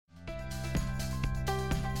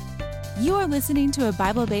You are listening to a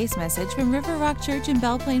Bible-based message from River Rock Church in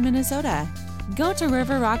Belle Plaine, Minnesota. Go to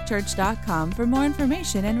riverrockchurch.com for more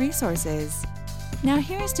information and resources. Now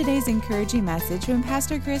here's today's encouraging message from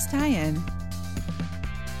Pastor Chris Tyan.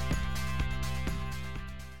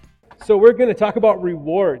 So we're going to talk about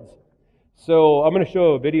rewards. So I'm going to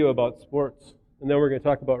show a video about sports, and then we're going to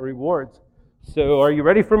talk about rewards. So are you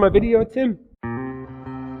ready for my video, Tim?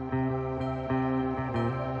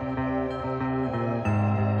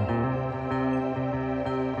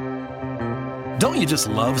 Don't you just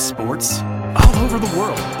love sports? All over the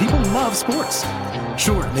world, people love sports.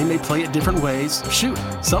 Sure, they may play it different ways. Shoot,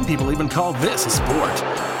 some people even call this a sport.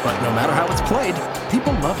 But no matter how it's played,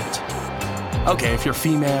 people love it. Okay, if you're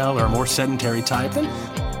female or a more sedentary type, then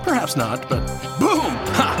perhaps not, but boom!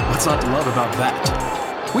 Ha! What's not to love about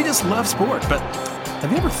that? We just love sport, but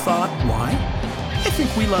have you ever thought why? I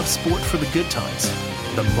think we love sport for the good times,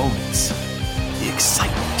 the moments, the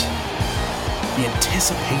excitement, the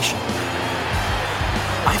anticipation.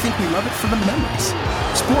 I think we love it for the memories.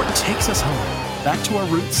 Sport takes us home, back to our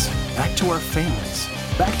roots, back to our families,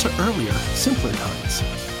 back to earlier, simpler times.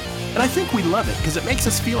 And I think we love it because it makes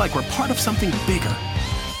us feel like we're part of something bigger.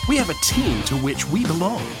 We have a team to which we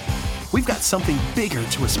belong. We've got something bigger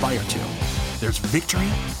to aspire to. There's victory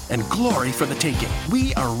and glory for the taking.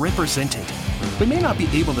 We are represented. We may not be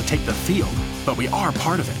able to take the field, but we are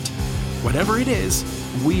part of it. Whatever it is,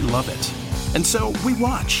 we love it. And so we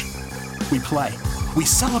watch, we play, we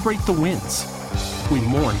celebrate the wins, we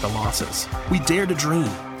mourn the losses, we dare to dream,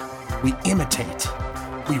 we imitate,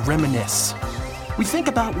 we reminisce, we think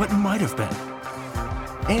about what might have been,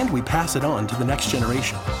 and we pass it on to the next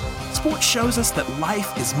generation. Sport shows us that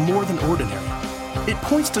life is more than ordinary. It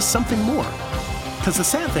points to something more. Because the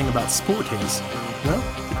sad thing about sport is, well,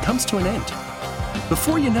 it comes to an end.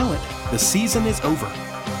 Before you know it, the season is over.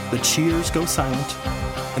 The cheers go silent,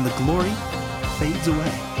 and the glory fades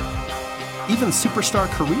away. Even superstar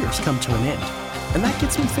careers come to an end. And that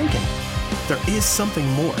gets me thinking, there is something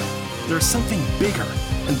more. There's something bigger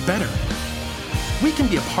and better. We can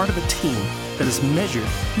be a part of a team that is measured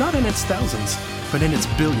not in its thousands, but in its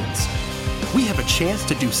billions. We have a chance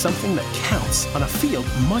to do something that counts on a field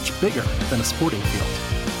much bigger than a sporting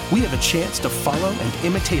field. We have a chance to follow and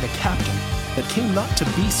imitate a captain that came not to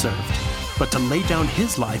be served, but to lay down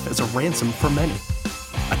his life as a ransom for many.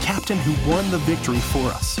 A captain who won the victory for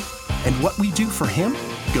us. And what we do for him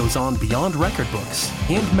goes on beyond record books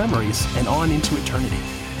and memories and on into eternity.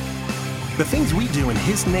 The things we do in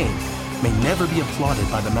his name may never be applauded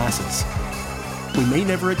by the masses. We may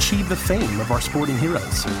never achieve the fame of our sporting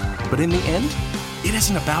heroes, but in the end, it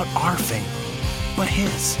isn't about our fame, but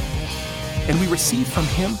his. And we receive from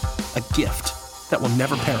him a gift that will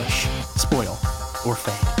never perish, spoil, or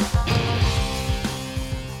fade.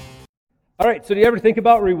 All right, so do you ever think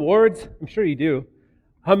about rewards? I'm sure you do.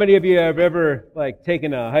 How many of you have ever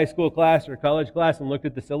taken a high school class or college class and looked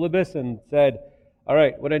at the syllabus and said, all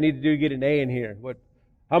right, what I need to do to get an A in here?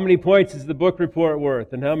 How many points is the book report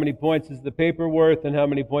worth? And how many points is the paper worth? And how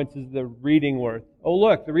many points is the reading worth? Oh,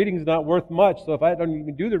 look, the reading's not worth much, so if I don't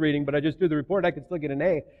even do the reading, but I just do the report, I can still get an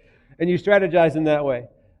A. And you strategize in that way.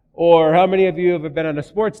 Or how many of you have been on a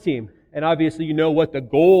sports team? And obviously you know what the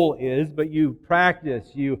goal is, but you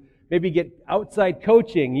practice, you maybe get outside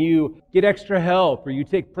coaching, you get extra help, or you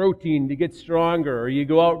take protein to get stronger, or you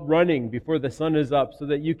go out running before the sun is up so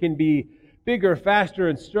that you can be bigger, faster,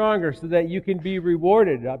 and stronger so that you can be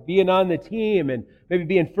rewarded. Being on the team and maybe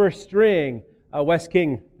being first string. Wes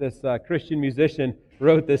King, this Christian musician,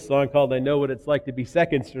 wrote this song called I Know What It's Like to Be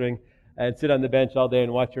Second String and sit on the bench all day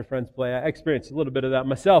and watch your friends play. I experienced a little bit of that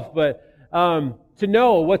myself, but to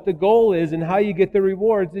know what the goal is and how you get the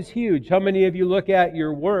rewards is huge. How many of you look at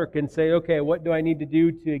your work and say, okay, what do I need to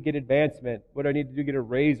do to get advancement? What do I need to do to get a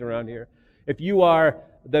raise around here? If you are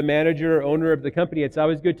the manager or owner of the company, it's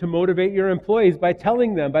always good to motivate your employees by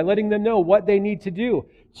telling them, by letting them know what they need to do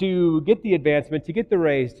to get the advancement, to get the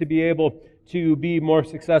raise, to be able to be more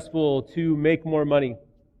successful, to make more money.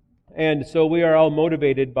 And so we are all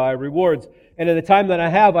motivated by rewards. And in the time that I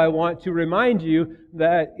have, I want to remind you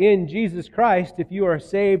that in Jesus Christ, if you are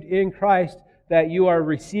saved in Christ, that you are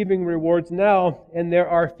receiving rewards now, and there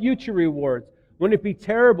are future rewards. Wouldn't it be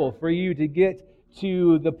terrible for you to get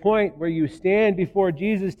to the point where you stand before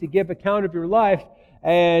Jesus to give account of your life,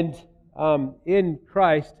 and in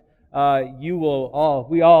Christ, we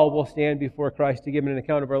all will stand before Christ to give an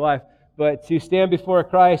account of our life. But to stand before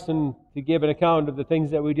Christ and to give an account of the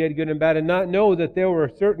things that we did, good and bad, and not know that there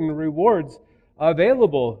were certain rewards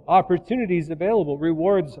available, opportunities available.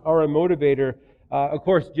 Rewards are a motivator. Of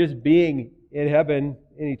course, just being in heaven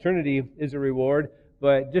in eternity is a reward,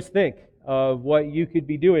 but just think of what you could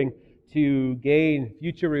be doing to gain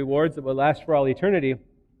future rewards that will last for all eternity.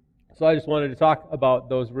 So I just wanted to talk about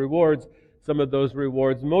those rewards. Some of those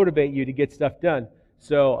rewards motivate you to get stuff done.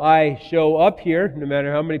 So I show up here, no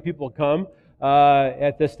matter how many people come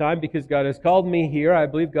at this time, because God has called me here. I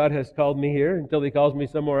believe God has called me here until He calls me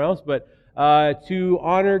somewhere else, but to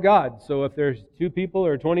honor God. So if there's 2 people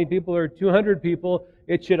or 20 people or 200 people,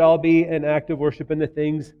 it should all be an act of worship in the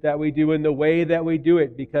things that we do in the way that we do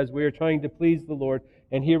it, because we are trying to please the Lord,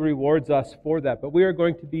 and He rewards us for that. But we are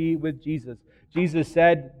going to be with Jesus. Jesus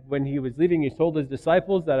said when He was leaving, He told His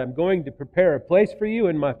disciples that I'm going to prepare a place for you.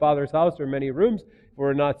 In my Father's house are many rooms. If it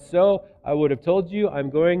were not so, I would have told you I'm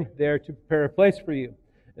going there to prepare a place for you.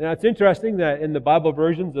 And it's interesting that in the Bible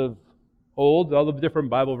versions of old, all the different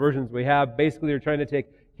Bible versions we have, basically they're trying to take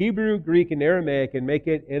Hebrew, Greek, and Aramaic and make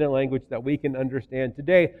it in a language that we can understand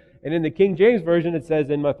today. And in the King James Version, it says,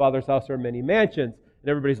 in my Father's house are many mansions. And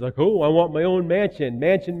everybody's like, oh, I want my own mansion.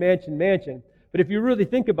 Mansion, mansion, mansion. But if you really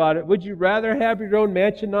think about it, would you rather have your own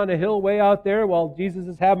mansion on a hill way out there while Jesus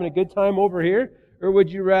is having a good time over here? Or would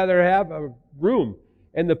you rather have a room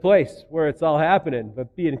in the place where it's all happening,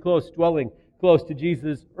 but being close, dwelling close to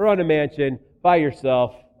Jesus, or on a mansion by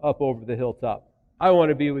yourself up over the hilltop? I want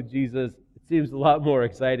to be with Jesus. It seems a lot more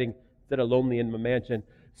exciting instead of lonely in my mansion.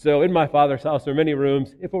 So in my Father's house are many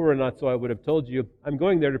rooms. If it were not so, I would have told you, I'm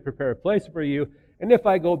going there to prepare a place for you. And if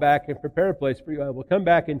I go back and prepare a place for you, I will come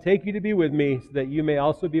back and take you to be with me, so that you may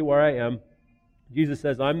also be where I am. Jesus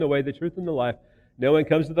says, I'm the way, the truth, and the life. No one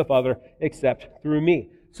comes to the Father except through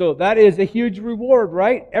me. So that is a huge reward,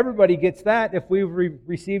 right? Everybody gets that if we've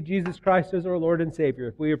received Jesus Christ as our Lord and Savior.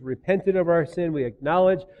 If we have repented of our sin, we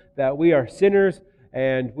acknowledge that we are sinners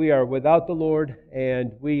and we are without the Lord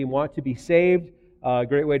and we want to be saved. A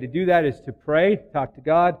great way to do that is to pray, talk to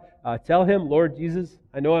God, tell Him, Lord Jesus,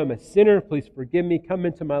 I know I'm a sinner. Please forgive me. Come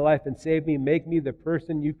into my life and save me. Make me the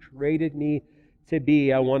person you created me to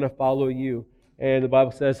be. I want to follow you. And the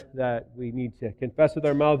Bible says that we need to confess with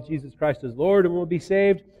our mouth Jesus Christ as Lord and we'll be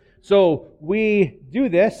saved. So we do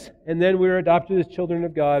this, and then we're adopted as children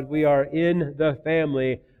of God. We are in the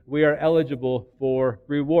family. We are eligible for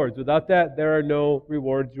rewards. Without that, there are no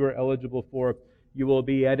rewards you are eligible for. You will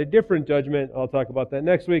be at a different judgment. I'll talk about that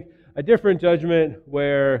next week. A different judgment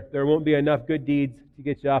where there won't be enough good deeds to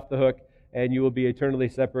get you off the hook, and you will be eternally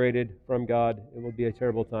separated from God. It will be a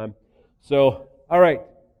terrible time. So, all right.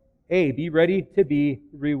 A, be ready to be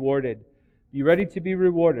rewarded. Be ready to be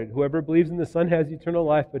rewarded. Whoever believes in the Son has eternal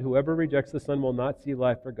life, but whoever rejects the Son will not see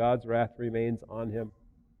life, for God's wrath remains on him.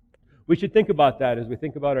 We should think about that as we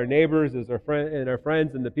think about our neighbors, as our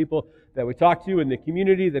friends, and the people that we talk to in the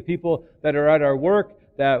community, the people that are at our work,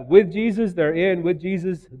 that with Jesus they're in, with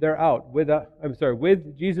Jesus they're out.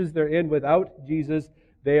 With Jesus they're in, without Jesus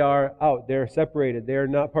they are out. They're separated. They are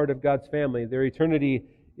not part of God's family. Their eternity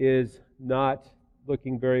is not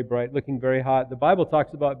looking very bright, looking very hot. The Bible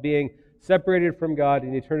talks about being separated from God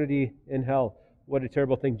in eternity in hell. What a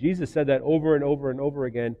terrible thing. Jesus said that over and over and over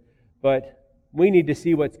again. But we need to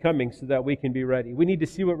see what's coming so that we can be ready. We need to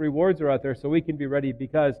see what rewards are out there so we can be ready,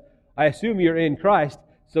 because I assume you're in Christ,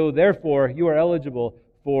 so therefore you are eligible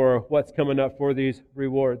for what's coming up for these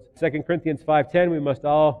rewards. 2 Corinthians 5:10, we must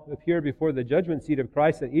all appear before the judgment seat of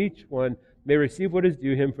Christ, that each one may receive what is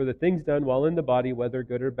due him for the things done while in the body, whether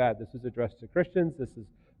good or bad. This is addressed to Christians. This is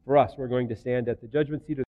for us. We're going to stand at the judgment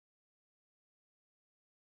seat of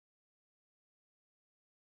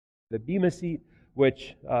the Bema seat,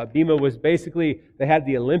 which Bema was basically, they had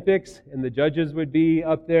the Olympics, and the judges would be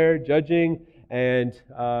up there judging, and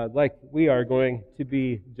like we are going to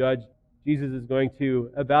be judged, Jesus is going to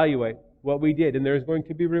evaluate what we did, and there's going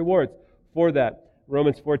to be rewards for that.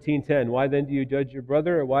 Romans 14:10, why then do you judge your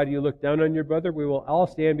brother, or why do you look down on your brother? We will all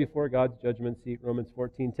stand before God's judgment seat. Romans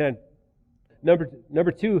 14:10.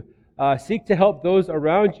 Number two, seek to help those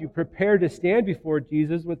around you prepare to stand before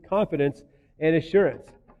Jesus with confidence and assurance.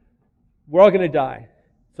 We're all going to die.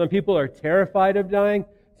 Some people are terrified of dying.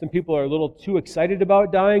 Some people are a little too excited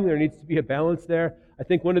about dying. There needs to be a balance there. I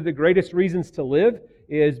think one of the greatest reasons to live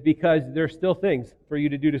is because there are still things for you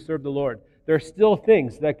to do to serve the Lord. There are still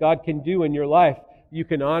things that God can do in your life. You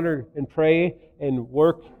can honor and pray and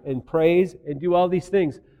work and praise and do all these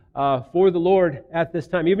things for the Lord at this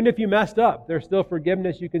time. Even if you messed up, there's still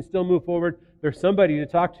forgiveness. You can still move forward. There's somebody to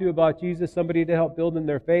talk to about Jesus, somebody to help build in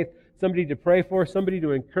their faith, somebody to pray for, somebody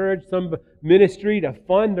to encourage, some ministry to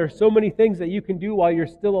fund. There's so many things that you can do while you're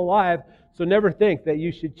still alive. So never think that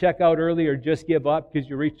you should check out early or just give up because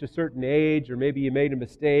you reached a certain age, or maybe you made a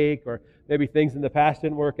mistake, or maybe things in the past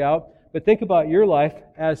didn't work out. But think about your life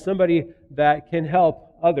as somebody that can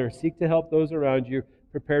help others. Seek to help those around you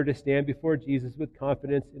prepared to stand before Jesus with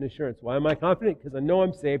confidence and assurance. Why am I confident? Because I know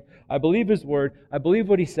I'm saved. I believe His Word. I believe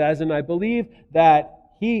what He says, and I believe that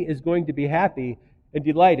He is going to be happy and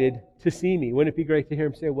delighted to see me. Wouldn't it be great to hear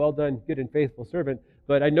Him say, well done, good and faithful servant?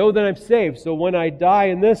 But I know that I'm saved, so when I die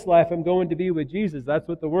in this life, I'm going to be with Jesus. That's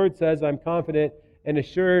what the Word says. I'm confident and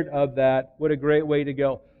assured of that. What a great way to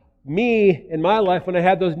go. Me, in my life, when I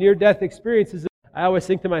have those near-death experiences, I always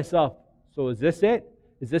think to myself, so is this it?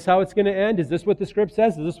 Is this how it's going to end? Is this what the Script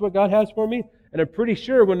says? Is this what God has for me? And I'm pretty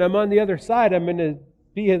sure when I'm on the other side, I'm going to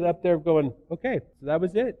be up there going, okay, so that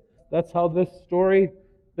was it. That's how this story,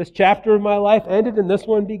 this chapter of my life ended and this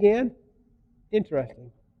one began.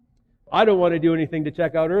 Interesting. I don't want to do anything to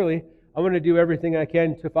check out early. I want to do everything I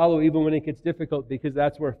can to follow even when it gets difficult, because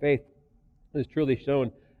that's where faith is truly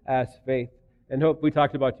shown as faith. And we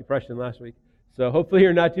talked about depression last week. So hopefully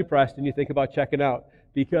you're not depressed and you think about checking out,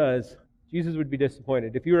 because Jesus would be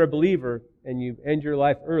disappointed. If you were a believer and you end your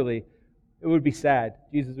life early, it would be sad.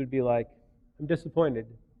 Jesus would be like, I'm disappointed.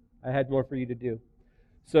 I had more for you to do.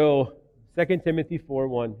 So 2 Timothy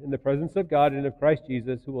 4:1, in the presence of God and of Christ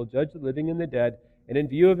Jesus, who will judge the living and the dead, and in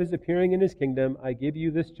view of His appearing in His kingdom, I give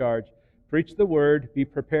you this charge. Preach the word, be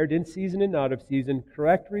prepared in season and out of season,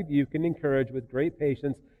 correct, rebuke, and encourage with great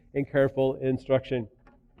patience and careful instruction.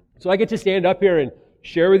 So I get to stand up here and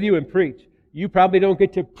share with you and preach. You probably don't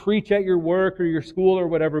get to preach at your work or your school or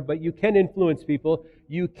whatever, but you can influence people.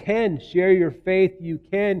 You can share your faith. You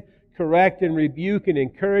can correct and rebuke and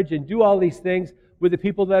encourage and do all these things with the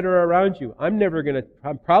people that are around you. I'm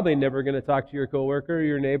probably never going to talk to your coworker or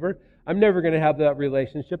your neighbor. I'm never going to have that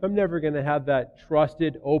relationship. I'm never going to have that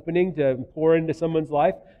trusted opening to pour into someone's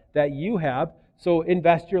life that you have. So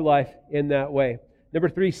invest your life in that way. Number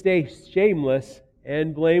 3, stay shameless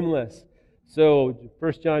and blameless. So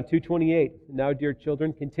 1 John 2:28, now dear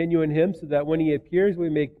children, continue in Him so that when He appears we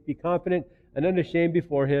may be confident and unashamed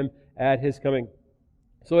before Him at His coming.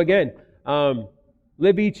 So again,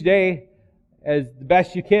 live each day as the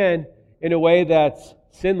best you can in a way that's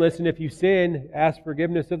sinless. And if you sin, ask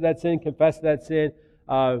forgiveness of that sin, confess that sin,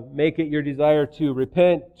 make it your desire to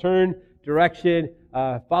repent, turn direction,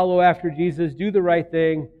 follow after Jesus, do the right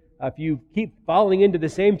thing. If you keep falling into the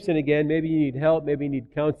same sin again, maybe you need help, maybe you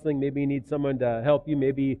need counseling, maybe you need someone to help you,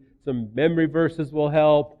 maybe some memory verses will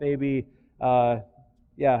help, maybe, pastors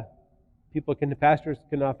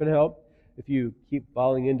can often help. If you keep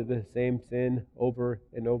falling into the same sin over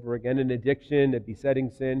and over again, an addiction, a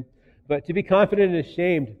besetting sin. But to be confident and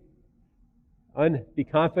ashamed, be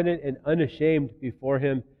confident and unashamed before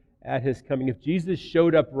Him at His coming. If Jesus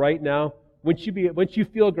showed up right now, wouldn't you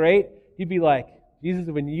feel great? You'd be like, Jesus,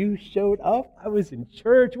 when you showed up, I was in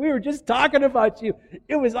church. We were just talking about you.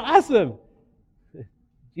 It was awesome.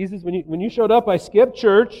 Jesus, when you showed up, I skipped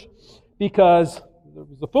church because there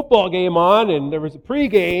was a football game on and there was a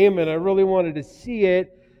pregame and I really wanted to see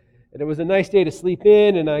it. And it was a nice day to sleep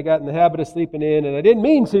in, and I got in the habit of sleeping in, and I didn't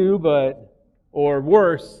mean to, or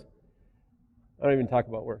worse. I don't even talk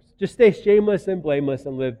about worse. Just stay shameless and blameless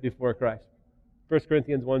and live before Christ. 1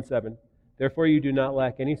 Corinthians 1:7. Therefore you do not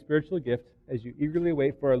lack any spiritual gift as you eagerly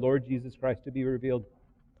wait for our Lord Jesus Christ to be revealed.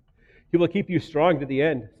 He will keep you strong to the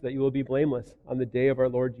end so that you will be blameless on the day of our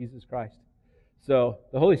Lord Jesus Christ. So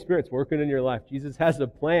the Holy Spirit's working in your life. Jesus has a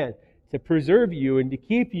plan to preserve you and to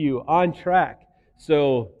keep you on track.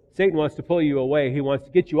 So Satan wants to pull you away. He wants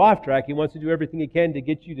to get you off track. He wants to do everything he can to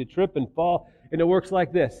get you to trip and fall. And it works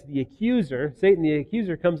like this. Satan the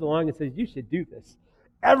accuser comes along and says, you should do this.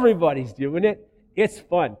 Everybody's doing it. It's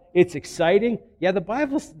fun. It's exciting. Yeah,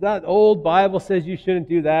 that old Bible says you shouldn't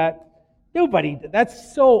do that.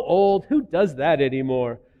 That's so old. Who does that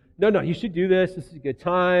anymore? No, you should do this. This is a good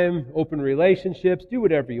time. Open relationships. Do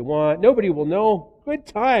whatever you want. Nobody will know. Good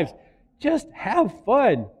times. Just have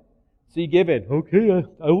fun. So you give in. Okay,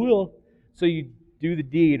 I will. So you do the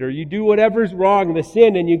deed, or you do whatever's wrong, the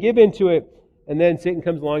sin, and you give into it. And then Satan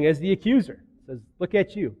comes along as the accuser. Says, look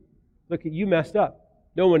at you. Look at you messed up.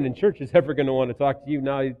 No one in church is ever going to want to talk to you.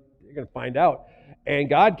 Now you're going to find out. And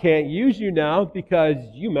God can't use you now because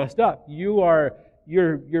you messed up. You're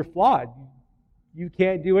flawed. You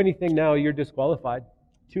can't do anything now. You're disqualified.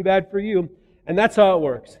 Too bad for you. And that's how it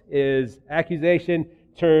works, is temptation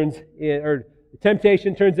turns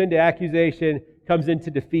into accusation, comes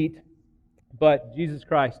into defeat. But Jesus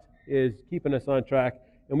Christ is keeping us on track.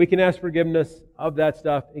 And we can ask forgiveness of that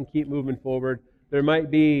stuff and keep moving forward. There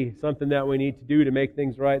might be something that we need to do to make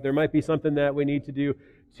things right. There might be something that we need to do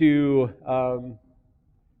to,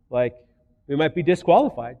 we might be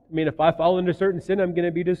disqualified. I mean, if I fall into certain sin, I'm going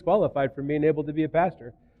to be disqualified from being able to be a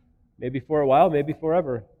pastor. Maybe for a while, maybe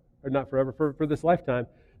forever. Or not forever, for this lifetime.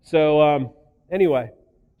 So, anyway,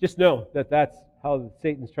 just know that that's how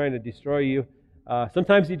Satan's trying to destroy you.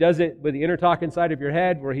 Sometimes he does it with the inner talk inside of your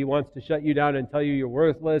head where he wants to shut you down and tell you you're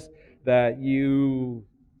worthless, that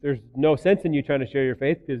there's no sense in you trying to share your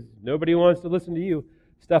faith because nobody wants to listen to you,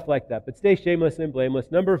 stuff like that. But stay shameless and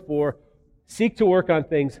blameless. Number 4, seek to work on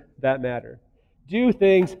things that matter. Do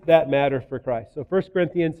things that matter for Christ. So 1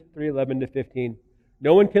 Corinthians 3:11-15.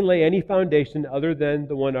 No one can lay any foundation other than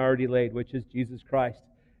the one already laid, which is Jesus Christ.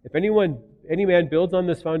 If any man builds on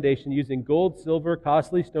this foundation using gold, silver,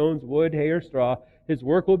 costly stones, wood, hay, or straw, his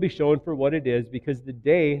work will be shown for what it is, because the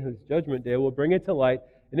day, his judgment day, will bring it to light,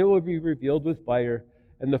 and it will be revealed with fire.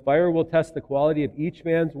 And the fire will test the quality of each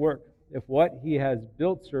man's work. If what he has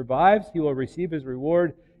built survives, he will receive his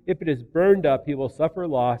reward. If it is burned up, he will suffer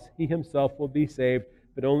loss. He himself will be saved,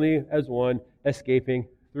 but only as one escaping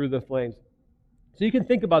through the flames. So you can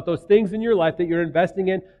think about those things in your life that you're investing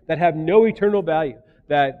in that have no eternal value,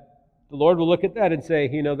 that the Lord will look at that and say,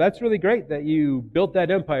 that's really great that you built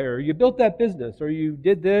that empire, or you built that business, or you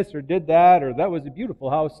did this or did that, or that was a beautiful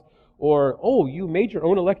house, or, you made your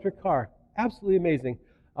own electric car. Absolutely amazing.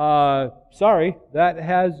 Sorry, that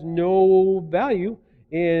has no value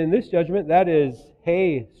in this judgment. That is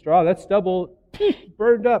hay, straw, that's stubble,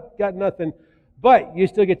 burned up, got nothing. But you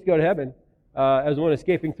still get to go to heaven as one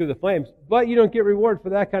escaping through the flames. But you don't get reward for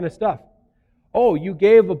that kind of stuff. You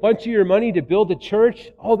gave a bunch of your money to build a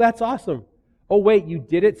church. That's awesome. Wait, you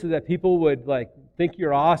did it so that people would think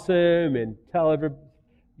you're awesome and tell everybody.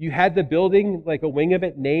 You had the building, a wing of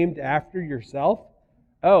it, named after yourself.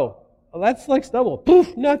 That's like stubble.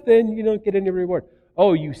 Poof, nothing. You don't get any reward.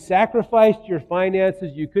 You sacrificed your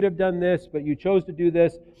finances. You could have done this, but you chose to do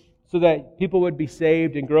this so that people would be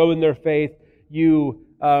saved and grow in their faith. You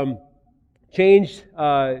changed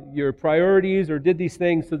your priorities or did these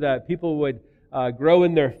things so that people would grow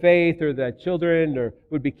in their faith, or that children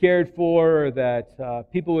would be cared for, or that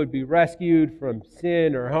people would be rescued from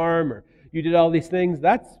sin or harm, or you did all these things.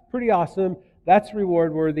 That's pretty awesome. That's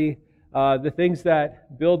reward worthy. The things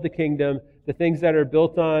that build the kingdom, the things that are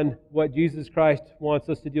built on what Jesus Christ wants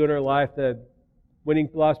us to do in our life, the winning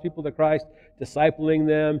lost people to Christ, discipling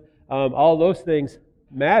them, all those things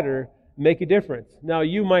matter, make a difference. Now,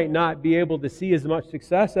 you might not be able to see as much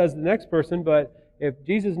success as the next person, but if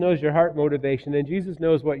Jesus knows your heart motivation and Jesus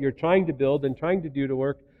knows what you're trying to build and trying to do to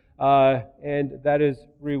work, and that is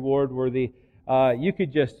reward worthy, you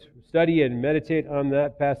could just study and meditate on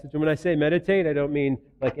that passage. And when I say meditate, I don't mean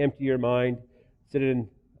empty your mind, sit in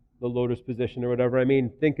the lotus position or whatever. I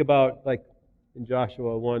mean, think about in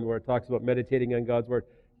Joshua 1 where it talks about meditating on God's Word.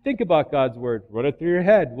 Think about God's Word. Run it through your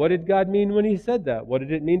head. What did God mean when He said that? What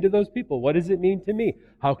did it mean to those people? What does it mean to me?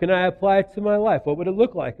 How can I apply it to my life? What would it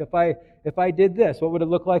look like if I did this? What would it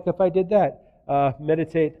look like if I did that?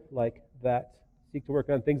 Meditate like that. Seek to work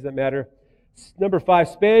on things that matter. Number 5,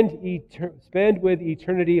 spend with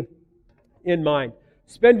eternity in mind.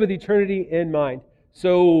 Spend with eternity in mind.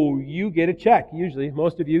 So you get a check, usually.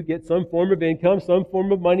 Most of you get some form of income, some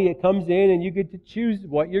form of money. It comes in and you get to choose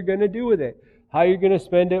what you're going to do with it, how you're going to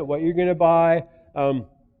spend it, what you're going to buy.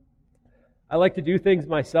 I like to do things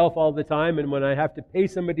myself all the time, and when I have to pay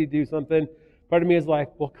somebody to do something, part of me is like,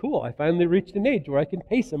 well, cool, I finally reached an age where I can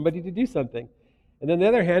pay somebody to do something. And then on the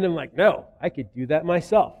other hand, I'm like, no, I could do that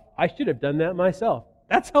myself. I should have done that myself.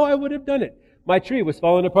 That's how I would have done it. My tree was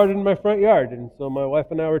falling apart in my front yard, and so my wife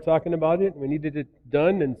and I were talking about it, and we needed it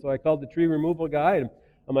done, and so I called the tree removal guy, and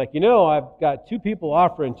I'm like, I've got 2 people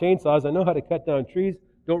offering chainsaws. I know how to cut down trees.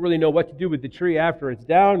 Don't really know what to do with the tree after it's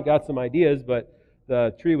down. Got some ideas, but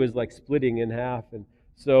the tree was splitting in half, and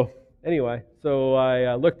so anyway,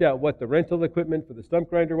 I looked at what the rental equipment for the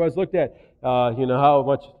stump grinder was, looked at how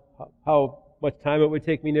much time it would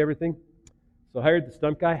take me and everything. So I hired the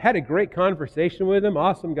stump guy, had a great conversation with him,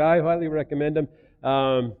 awesome guy, highly recommend him.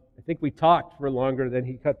 I think we talked for longer than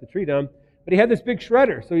he cut the tree down. But he had this big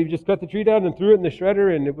shredder, so he just cut the tree down and threw it in the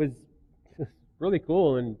shredder, and it was really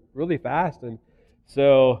cool and really fast. And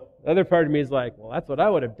so the other part of me is like, well, that's what I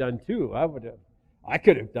would have done too. I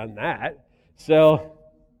could have done that. So,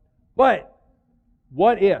 but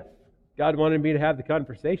what if God wanted me to have the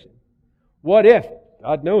conversation? What if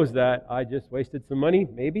God knows that I just wasted some money,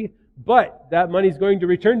 maybe, but that money's going to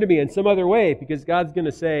return to me in some other way, because God's going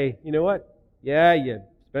to say, you know what? Yeah, you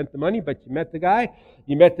spent the money, but you met the guy,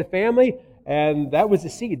 you met the family, and that was a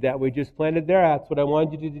seed that we just planted there. That's what I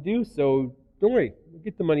wanted you to do, so don't worry. We'll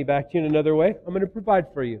get the money back to you in another way. I'm going to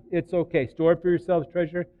provide for you. It's okay. Store up for yourselves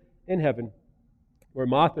treasure in heaven, where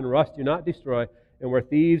moth and rust do not destroy, and where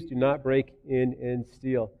thieves do not break in and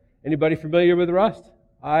steal. Anybody familiar with rust?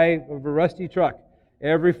 I have a rusty truck.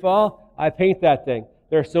 Every fall, I paint that thing.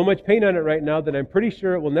 There's so much paint on it right now that I'm pretty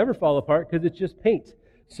sure it will never fall apart because it's just paint.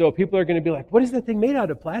 So people are going to be like, what is that thing made out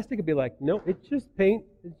of? Plastic? It'd be like, no, it's just paint.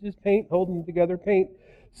 It's just paint, holding together paint.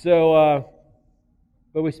 So,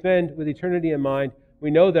 but we spend with eternity in mind. We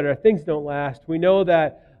know that our things don't last. We know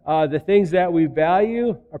that the things that we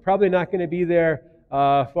value are probably not going to be there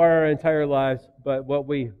for our entire lives, but what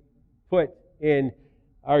we put in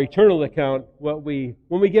our eternal account, when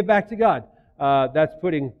we get back to God, that's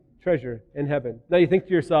putting treasure in heaven. Now you think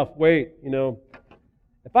to yourself, wait,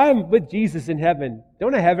 if I'm with Jesus in heaven,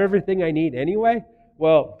 don't I have everything I need anyway?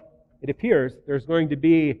 Well, it appears there's going to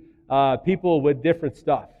be people with different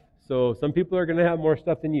stuff. So some people are going to have more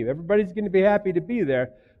stuff than you. Everybody's going to be happy to be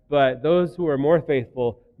there, but those who are more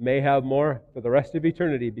faithful may have more for the rest of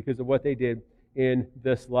eternity because of what they did in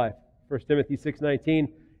this life. 1 Timothy 6:19,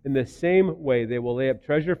 in the same way they will lay up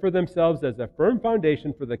treasure for themselves as a firm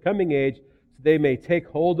foundation for the coming age, so they may take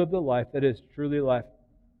hold of the life that is truly life.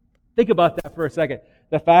 Think about that for a second.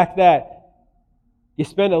 The fact that you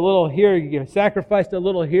spend a little here, you sacrificed a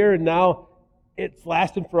little here, and now it's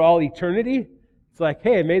lasting for all eternity. It's like,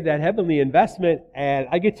 hey, I made that heavenly investment, and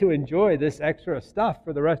I get to enjoy this extra stuff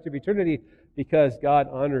for the rest of eternity because God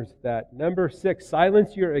honors that. Number 6,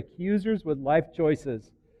 silence your accusers with life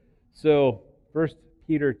choices. So, 1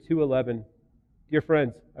 Peter 2:11, dear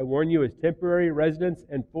friends, I warn you as temporary residents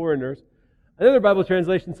and foreigners. Another Bible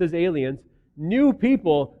translation says aliens. New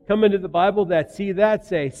people come into the Bible that see that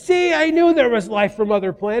say, see, I knew there was life from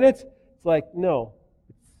other planets. It's like, no,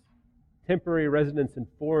 it's temporary residents and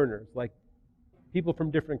foreigners, like people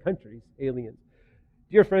from different countries, aliens.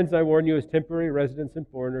 Dear friends, I warn you as temporary residents and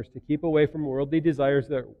foreigners to keep away from worldly desires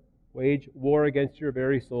that wage war against your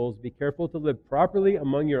very souls. Be careful to live properly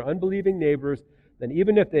among your unbelieving neighbors. Then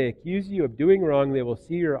even if they accuse you of doing wrong, they will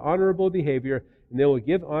see your honorable behavior, and they will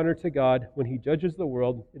give honor to God when He judges the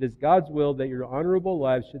world. It is God's will that your honorable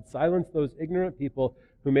lives should silence those ignorant people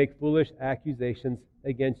who make foolish accusations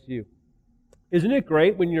against you. Isn't it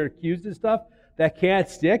great when you're accused of stuff that can't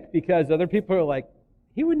stick because other people are like,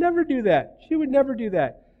 he would never do that. She would never do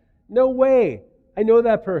that. No way. I know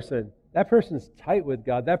that person. That person's tight with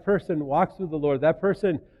God. That person walks with the Lord. That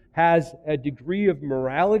person has a degree of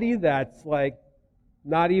morality that's like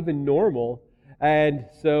not even normal. And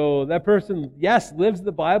so that person, yes, lives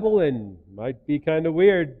the Bible and might be kind of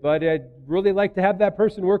weird, but I'd really like to have that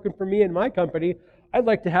person working for me in my company. I'd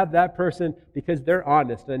like to have that person because they're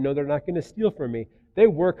honest and I know they're not going to steal from me. They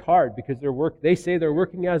work hard because they say they're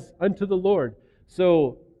working as unto the Lord.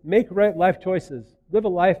 So make right life choices. Live a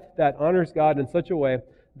life that honors God in such a way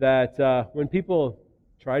that when people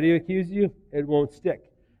try to accuse you, it won't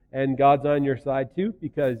stick. And God's on your side too,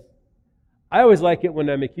 because I always like it when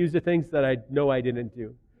I'm accused of things that I know I didn't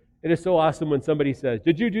do. It is so awesome when somebody says,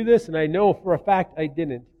 did you do this? And I know for a fact I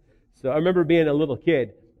didn't. So I remember being a little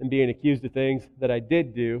kid and being accused of things that I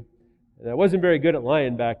did do. And I wasn't very good at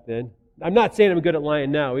lying back then. I'm not saying I'm good at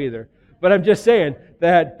lying now either. But I'm just saying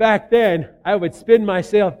that back then, I would spin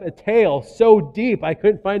myself a tale so deep I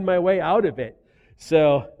couldn't find my way out of it.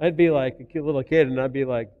 So I'd be like a cute little kid, and I'd be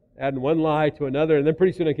like adding one lie to another, and then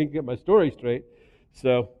pretty soon I couldn't get my story straight.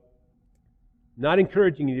 So, not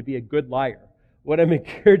encouraging you to be a good liar. What I'm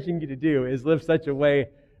encouraging you to do is live in such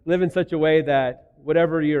a way that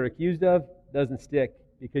whatever you're accused of doesn't stick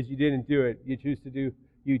because you didn't do it. You're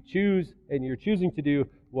choosing to do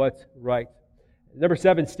what's right. Number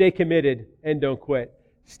 7, stay committed and don't quit.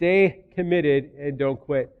 Stay committed and don't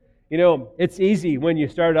quit. It's easy when you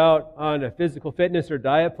start out on a physical fitness or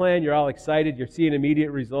diet plan. You're all excited. You're seeing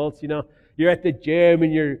immediate results. You're at the gym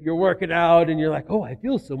and you're working out and you're like, oh, I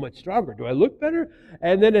feel so much stronger. Do I look better?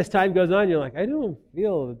 And then as time goes on, you're like, I don't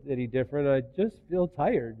feel any different. I just feel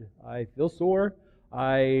tired. I feel sore.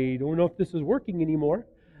 I don't know if this is working anymore.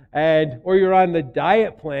 Or you're on the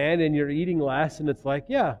diet plan and you're eating less and it's like,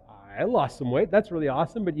 yeah, I lost some weight. That's really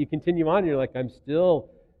awesome. But you continue on and you're like, I'm still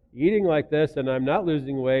eating like this and I'm not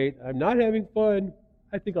losing weight. I'm not having fun.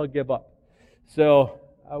 I think I'll give up. So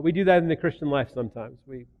we do that in the Christian life sometimes.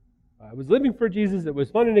 I was living for Jesus. It was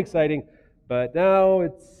fun and exciting. But now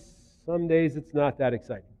some days it's not that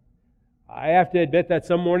exciting. I have to admit that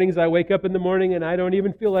some mornings I wake up in the morning and I don't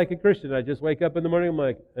even feel like a Christian. I just wake up in the morning and I'm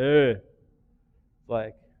like, It's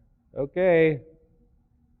like, okay,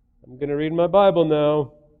 I'm going to read my Bible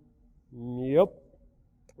now. Yep.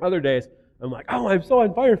 Other days, I'm like, oh, I'm so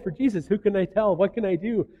on fire for Jesus. Who can I tell? What can I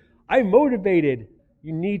do? I'm motivated.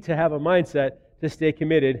 You need to have a mindset to stay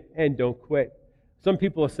committed and don't quit. Some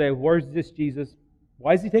people will say, where's this Jesus?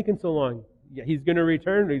 Why is he taking so long? Yeah, he's going to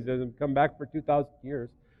return. He's going to come back for 2,000 years.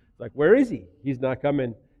 It's like, where is he? He's not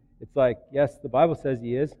coming It's like, yes, the Bible says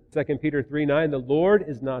He is. 2 Peter 3:9, the Lord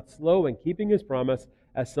is not slow in keeping His promise,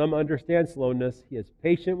 as some understand slowness. He is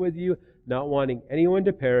patient with you, not wanting anyone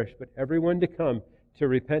to perish, but everyone to come to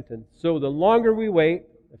repentance. So the longer we wait,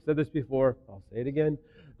 I've said this before, I'll say it again,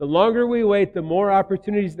 the longer we wait, the more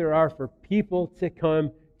opportunities there are for people to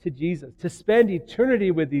come to Jesus, to spend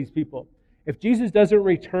eternity with these people. If Jesus doesn't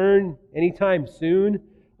return anytime soon,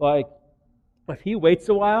 like if He waits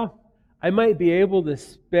a while, I might be able to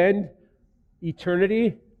spend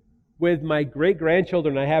eternity with my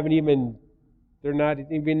great-grandchildren. They're not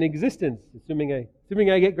even in existence, assuming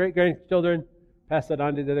I get great-grandchildren, pass that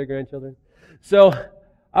on to the other grandchildren. So,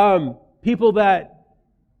 people that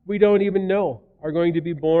we don't even know are going to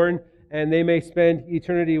be born, and they may spend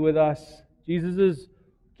eternity with us. Jesus is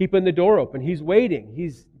keeping the door open. He's waiting.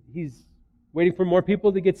 He's waiting for more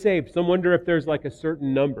people to get saved. Some wonder if there's like a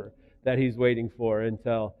certain number that He's waiting for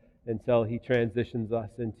until He transitions us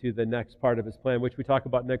into the next part of His plan, which we talk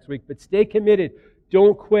about next week. But stay committed.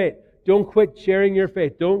 Don't quit. Don't quit sharing your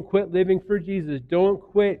faith. Don't quit living for Jesus. Don't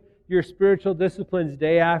quit your spiritual disciplines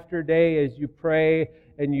day after day as you pray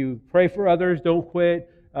and you pray for others. Don't quit.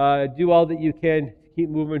 Do all that you can to keep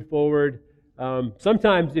moving forward.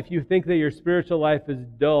 Sometimes if you think that your spiritual life is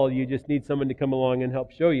dull, you just need someone to come along and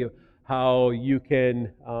help show you how you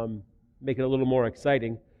can make it a little more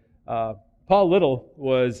exciting. Paul Little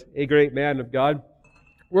was a great man of God.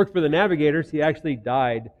 Worked for the Navigators. He actually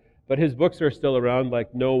died. But his books are still around,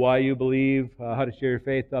 like Know Why You Believe, How to Share Your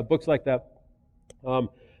Faith, books like that.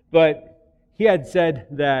 But he had said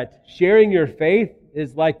that sharing your faith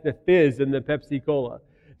is like the fizz in the Pepsi Cola.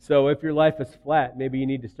 So if your life is flat, maybe you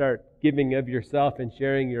need to start giving of yourself and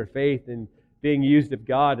sharing your faith and being used of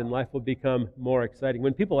God, and life will become more exciting.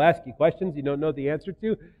 When people ask you questions you don't know the answer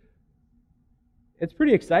to, it's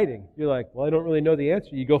pretty exciting. You're like, well, I don't really know the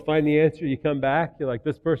answer. You go find the answer, you come back, you're like,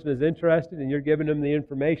 this person is interested, and you're giving them the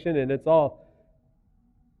information, and it's all,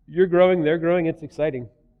 you're growing, they're growing, it's exciting.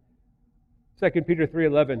 2 Peter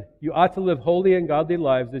 3:11, you ought to live holy and godly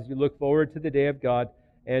lives as you look forward to the day of God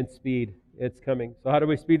and speed its coming. So how do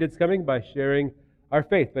we speed its coming? By sharing our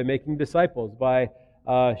faith, by making disciples, by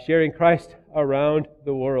sharing Christ around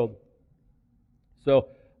the world. So,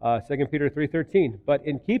 2 Peter 3:13, but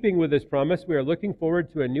in keeping with this promise, we are looking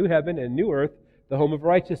forward to a new heaven and new earth, the home of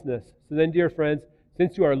righteousness. So then, dear friends,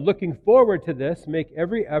 since you are looking forward to this, make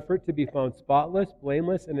every effort to be found spotless,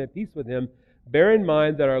 blameless, and at peace with Him. Bear in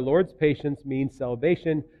mind that our Lord's patience means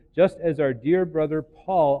salvation, just as our dear brother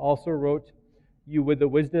Paul also wrote you with the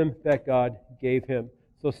wisdom that God gave him.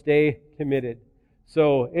 So stay committed.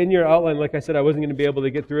 So in your outline, like I said, I wasn't going to be able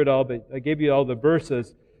to get through it all, but I gave you all the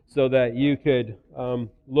verses so that you could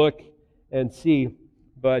look and see.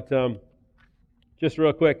 But just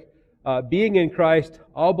real quick, being in Christ,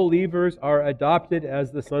 all believers are adopted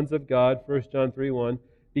as the sons of God, 1 John 3:1,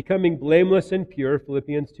 becoming blameless and pure,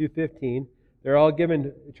 Philippians 2:15. They're all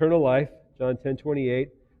given eternal life, John 10:28.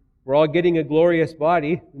 We're all getting a glorious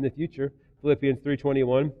body in the future, Philippians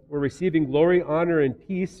 3:21. We're receiving glory, honor, and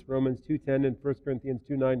peace, Romans 2:10 and 1 Corinthians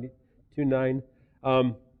 2:9.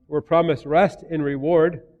 We're promised rest and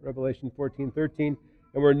reward, Revelation 14:13.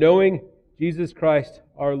 And we're knowing Jesus Christ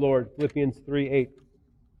our Lord, Philippians 3:8.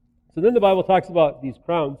 So then the Bible talks about these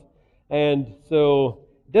crowns. And so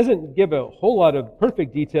it doesn't give a whole lot of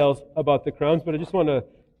perfect details about the crowns, but I just want to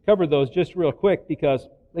cover those just real quick because,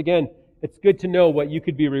 again, it's good to know what you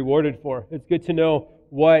could be rewarded for. It's good to know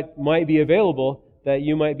what might be available that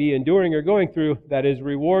you might be enduring or going through that is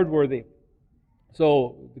reward-worthy.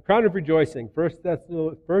 So, the crown of rejoicing, 1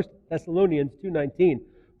 Thessalonians 2:19.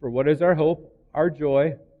 For what is our hope, our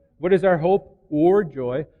joy? What is our hope or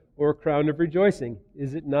joy or crown of rejoicing?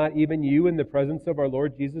 Is it not even you in the presence of our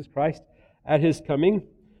Lord Jesus Christ at His coming?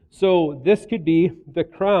 So, this could be the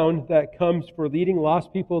crown that comes for leading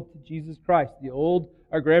lost people to Jesus Christ.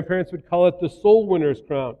 Our grandparents would call it the soul winner's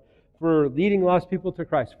crown, for leading lost people to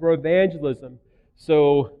Christ, for evangelism.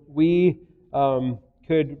 So, we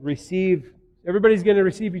could receive. Everybody's going to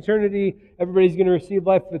receive eternity. Everybody's going to receive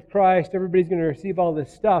life with Christ. Everybody's going to receive all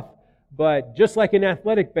this stuff. But just like an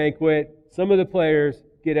athletic banquet, some of the players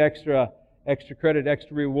get extra credit,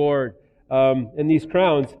 extra reward. And these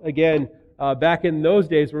crowns, again, back in those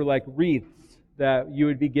days were like wreaths that you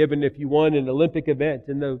would be given if you won an Olympic event.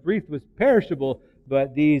 And the wreath was perishable,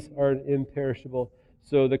 but these are imperishable.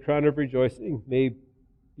 So the crown of rejoicing may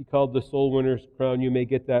be called the soul winner's crown. You may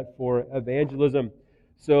get that for evangelism.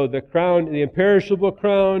 So the crown, the imperishable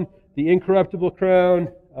crown, the incorruptible crown,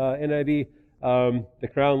 NIV, the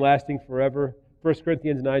crown lasting forever. 1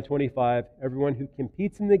 Corinthians 9:25, everyone who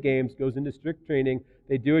competes in the games goes into strict training.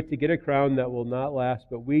 They do it to get a crown that will not last,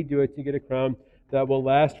 but we do it to get a crown that will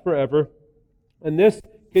last forever. And this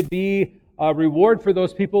could be a reward for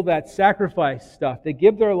those people that sacrifice stuff. They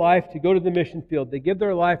give their life to go to the mission field. They give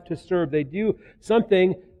their life to serve. They do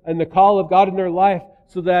something in the call of God in their life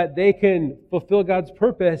so that they can fulfill God's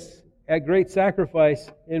purpose at great sacrifice.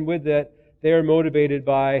 And with that, they are motivated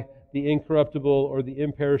by the incorruptible or the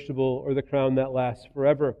imperishable or the crown that lasts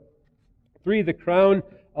forever. 3, the crown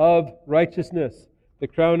of righteousness. The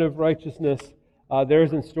crown of righteousness. There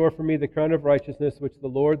is in store for me the crown of righteousness, which the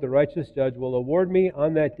Lord, the righteous judge, will award me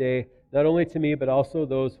on that day, not only to me, but also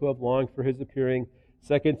those who have longed for His appearing.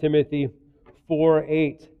 2 Timothy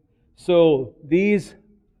 4:8. So this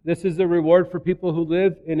is the reward for people who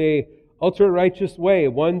live in a ultra-righteous way,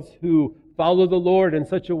 ones who follow the Lord in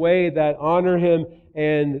such a way that honor Him,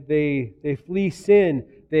 and they flee sin.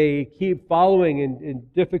 They keep following in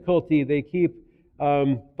difficulty. They keep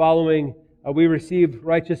following. We receive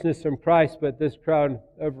righteousness from Christ, but this crown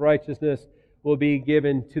of righteousness will be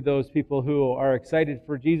given to those people who are excited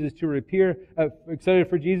for Jesus to appear,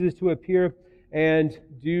 and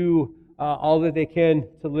do all that they can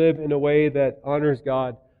to live in a way that honors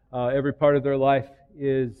God. Every part of their life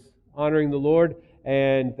is honoring the Lord,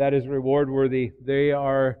 and that is reward worthy. They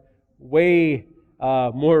are way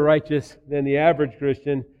more righteous than the average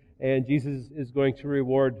Christian, and Jesus is going to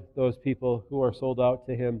reward those people who are sold out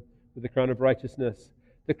to Him with the crown of righteousness.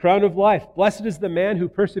 The crown of life. Blessed is the man who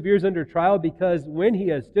perseveres under trial, because when he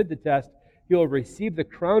has stood the test, he will receive the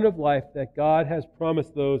crown of life that God has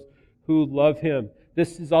promised those who love Him.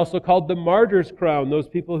 This is also called the martyr's crown, those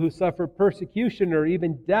people who suffer persecution or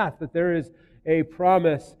even death, that there is a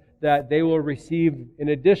promise that they will receive an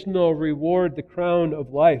additional reward, the crown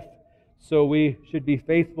of life. So we should be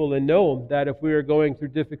faithful and know that if we are going through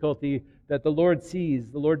difficulty, that the Lord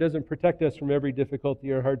sees. The Lord doesn't protect us from every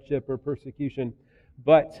difficulty or hardship or persecution,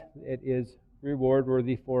 but it is reward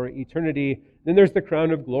worthy for eternity. Then there's the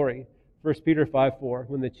crown of glory. 1 Peter 5:4.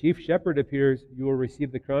 When the chief shepherd appears, you will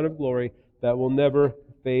receive the crown of glory that will never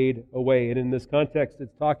fade away. And in this context,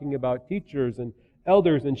 it's talking about teachers and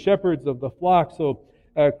elders and shepherds of the flock. So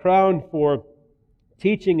a crown for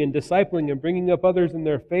teaching and discipling and bringing up others in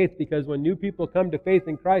their faith, because when new people come to faith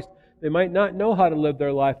in Christ, they might not know how to live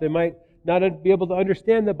their life. They might not be able to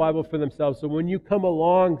understand the Bible for themselves. So when you come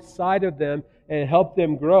alongside of them and help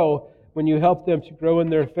them grow, when you help them to grow in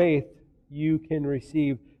their faith, you can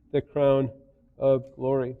receive the crown of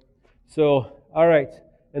glory. So, all right.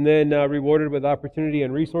 And then rewarded with opportunity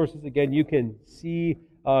and resources. Again, you can see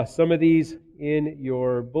some of these in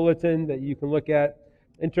your bulletin that you can look at.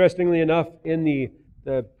 Interestingly enough, in the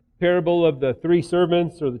parable of the 3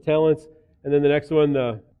 servants or the talents, and then the next one,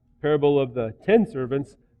 the parable of the 10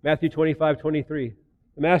 servants, Matthew 25:23.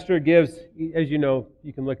 The master gives, as you know,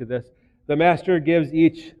 you can look at this, the master gives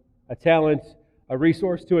each a talent, a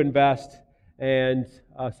resource to invest, and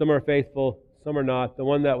some are faithful, some are not. The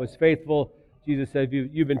one that was faithful, Jesus said,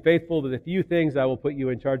 you've been faithful to the few things, I will put you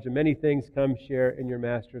in charge of many things. Come share in your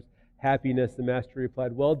master's happiness. The master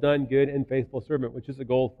replied, well done, good and faithful servant, which is a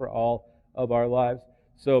goal for all of our lives.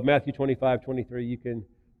 So Matthew 25:23, you can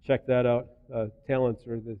check that out. Talents,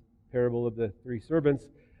 or the parable of the 3 servants.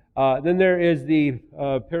 Then there is the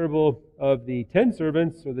parable of the 10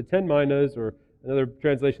 servants, or the 10 minas, or another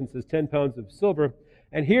translation says 10 pounds of silver.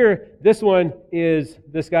 And here, this one is,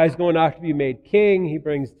 this guy's going off to be made king. He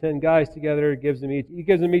brings 10 guys together, gives them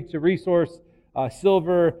each a resource,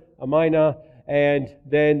 silver, a mina, and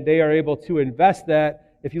then they are able to invest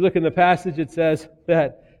that. If you look in the passage, it says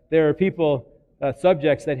that there are people,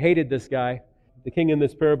 subjects that hated this guy. The king in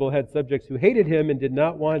this parable had subjects who hated him and did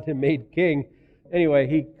not want him made king. Anyway,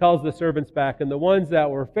 he calls the servants back, and the ones that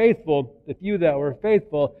were faithful, the few that were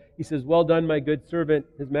faithful, he says, well done, my good servant.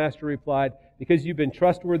 His master replied, because you've been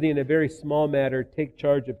trustworthy in a very small matter, take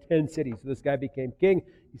charge of 10 cities. So this guy became king.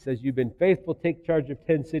 He says, you've been faithful, take charge of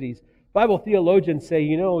 10 cities. Bible theologians say,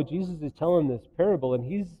 Jesus is telling this parable, and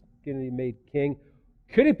he's going to be made king.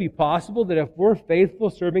 Could it be possible that if we're faithful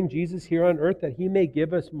serving Jesus here on earth, that He may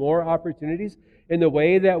give us more opportunities in the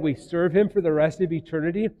way that we serve Him for the rest of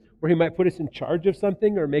eternity, where He might put us in charge of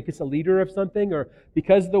something or make us a leader of something, or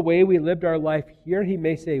because of the way we lived our life here, He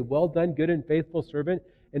may say, well done, good and faithful servant,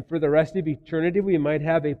 and for the rest of eternity we might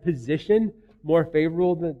have a position more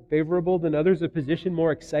favorable than others, a position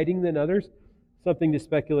more exciting than others. Something to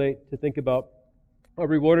speculate, to think about.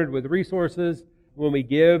 Rewarded with resources. When we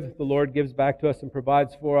give, the Lord gives back to us and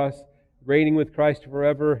provides for us. Reigning with Christ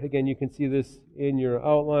forever. Again, you can see this in your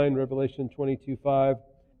outline, Revelation 22:5.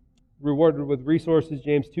 Rewarded with resources,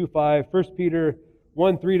 James 2:5, 1 Peter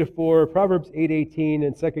 1:3-4, Proverbs 8:18,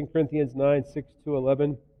 and 2 Corinthians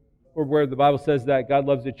 9:6-11, or where the Bible says that God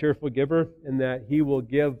loves a cheerful giver and that He will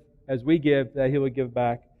give as we give, that He will give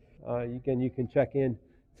back. You can check in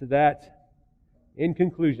to that. In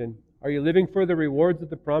conclusion, are you living for the rewards of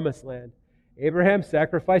the promised land? Abraham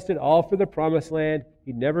sacrificed it all for the promised land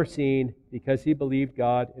he'd never seen because he believed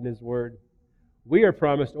God and His word. We are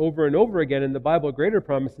promised over and over again in the Bible greater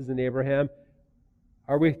promises than Abraham.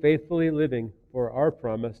 Are we faithfully living for our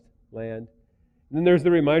promised land? And then there's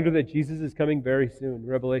the reminder that Jesus is coming very soon.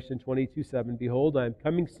 Revelation 22:7. Behold, I am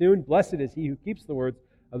coming soon. Blessed is he who keeps the words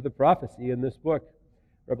of the prophecy in this book.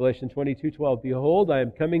 Revelation 22:12. Behold, I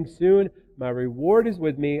am coming soon. My reward is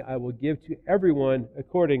with me. I will give to everyone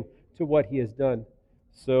according to what he has done.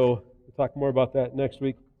 So we'll talk more about that next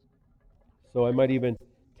week. So I might even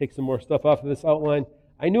take some more stuff off of this outline.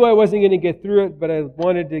 I knew I wasn't going to get through it, but I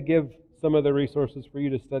wanted to give some of the resources for you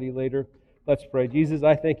to study later. Let's pray. Jesus,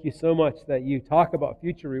 I thank you so much that you talk about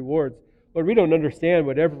future rewards. Lord, we don't understand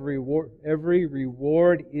what every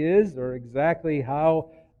reward is or exactly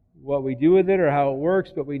what we do with it or how it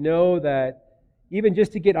works, but we know that even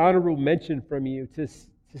just to get honorable mention from you, to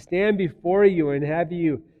stand before you and have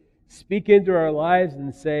you speak into our lives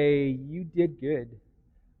and say, you did good.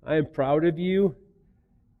 I am proud of you.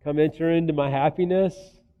 Come enter into my happiness.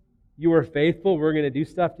 You were faithful. We're going to do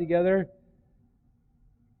stuff together.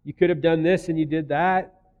 You could have done this and you did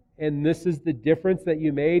that, and this is the difference that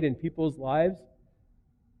you made in people's lives.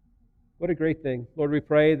 What a great thing. Lord, we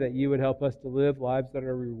pray that you would help us to live lives that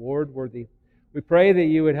are reward-worthy. We pray that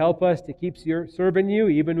you would help us to keep serving you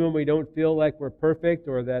even when we don't feel like we're perfect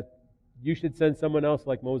or that you should send someone else,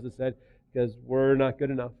 like Moses said, because we're not good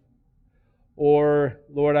enough. Or,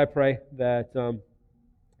 Lord, I pray that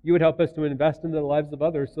you would help us to invest in the lives of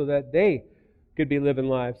others so that they could be living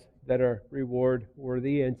lives that are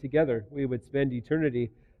reward-worthy, and together we would spend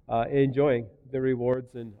eternity enjoying the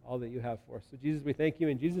rewards and all that you have for us. So, Jesus, we thank you.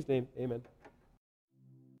 In Jesus' name, amen.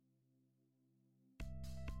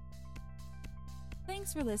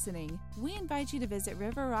 Thanks for listening. We invite you to visit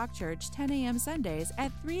River Rock Church 10 a.m. Sundays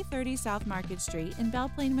at 330 South Market Street in Belle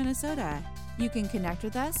Plaine, Minnesota. You can connect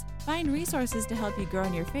with us, find resources to help you grow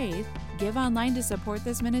in your faith, give online to support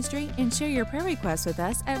this ministry, and share your prayer requests with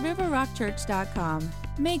us at riverrockchurch.com.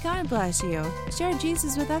 May God bless you. Share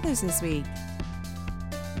Jesus with others this week.